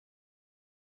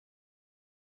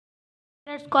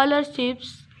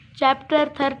Scholarships Chapter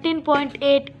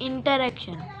 13.8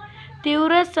 Interaction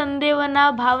तीव्र संदेवना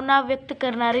भावना व्यक्त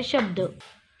करणारे शब्द.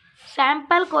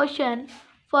 Sample question.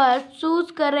 First,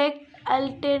 choose correct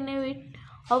alternative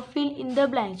of fill in the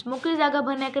blanks. मोकळी जागा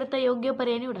भरण्याकरिता योग्य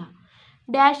पर्याय निवडा.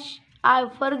 Dash, I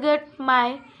forgot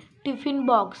my tiffin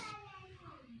box.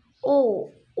 Oh,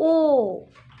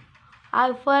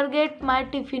 I forget my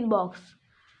tiffin box.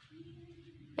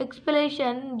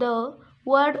 Explanation. The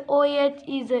word OH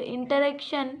is an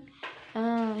interaction.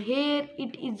 Here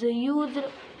it is used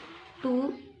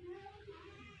to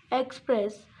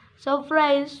express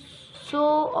surprise, so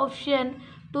option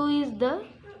 2 is the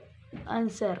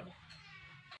answer.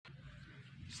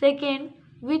 Second,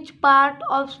 which part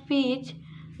of speech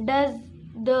does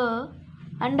the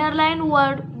underlined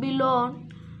word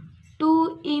belong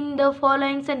to in the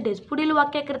following sentence? पुढील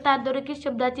वाक्याकरिता अधोरेखित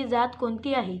शब्दाची जात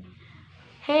कोणती आहे?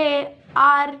 Hey,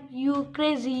 are you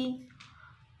crazy?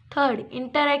 Third,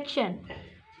 interaction.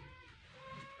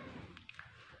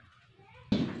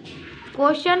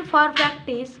 Question for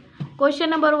practice. Question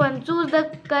number 1. Choose the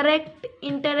correct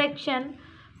interaction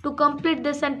to complete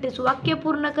the sentence. वाक्य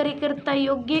पूर्ण करीकरता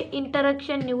योग्य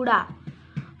interaction निवडा.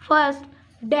 First,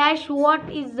 dash what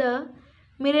is the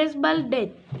miserable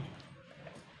death?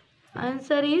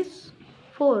 Answer is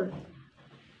 4.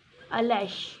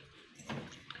 Alash.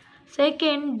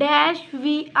 Second, dash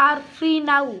we are free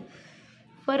now.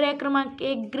 पर्याय क्रमांक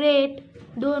 1 great,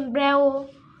 2 bravo,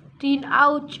 3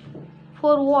 ouch,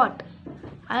 4 what?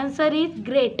 Answer is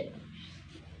great.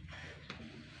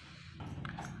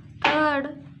 Third,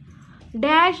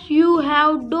 dash you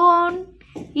have don't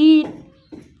eat.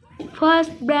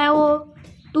 First bravo,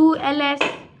 2 ls,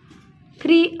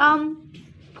 3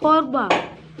 4 bow.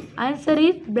 Answer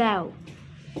is bravo.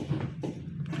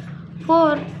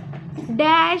 4,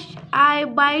 dash I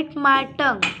bite my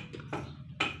tongue.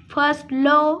 First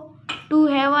low, 2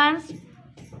 heavens,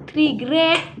 3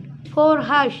 great, 4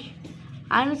 hush.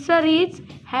 Answer is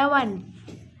heaven.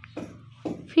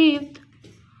 Fifth,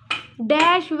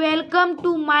 dash welcome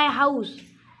to my house.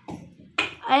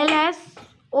 ls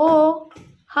o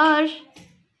hush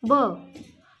b.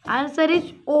 Answer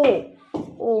is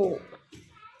o.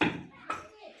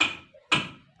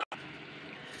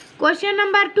 Question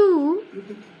number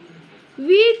 2.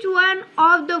 Which one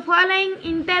of the following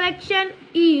interaction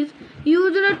is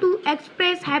used to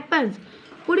express happens?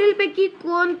 पुढीलपैकी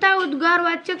कोणता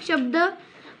उद्गारवाचक शब्द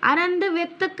आनंद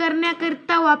व्यक्त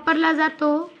करण्याकरिता वापरला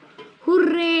जातो?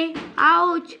 Hurray,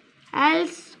 ouch,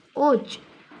 else, och.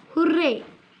 Hurray.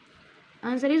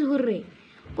 Answer is hurray.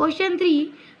 Question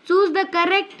 3. Choose the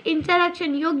correct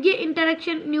interaction. योग्य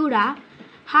interaction निवडा.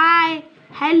 Hi,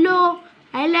 hello,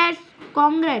 ls,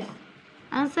 congress.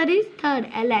 Answer is third,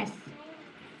 ls.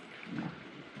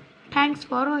 Thanks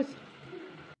for watching.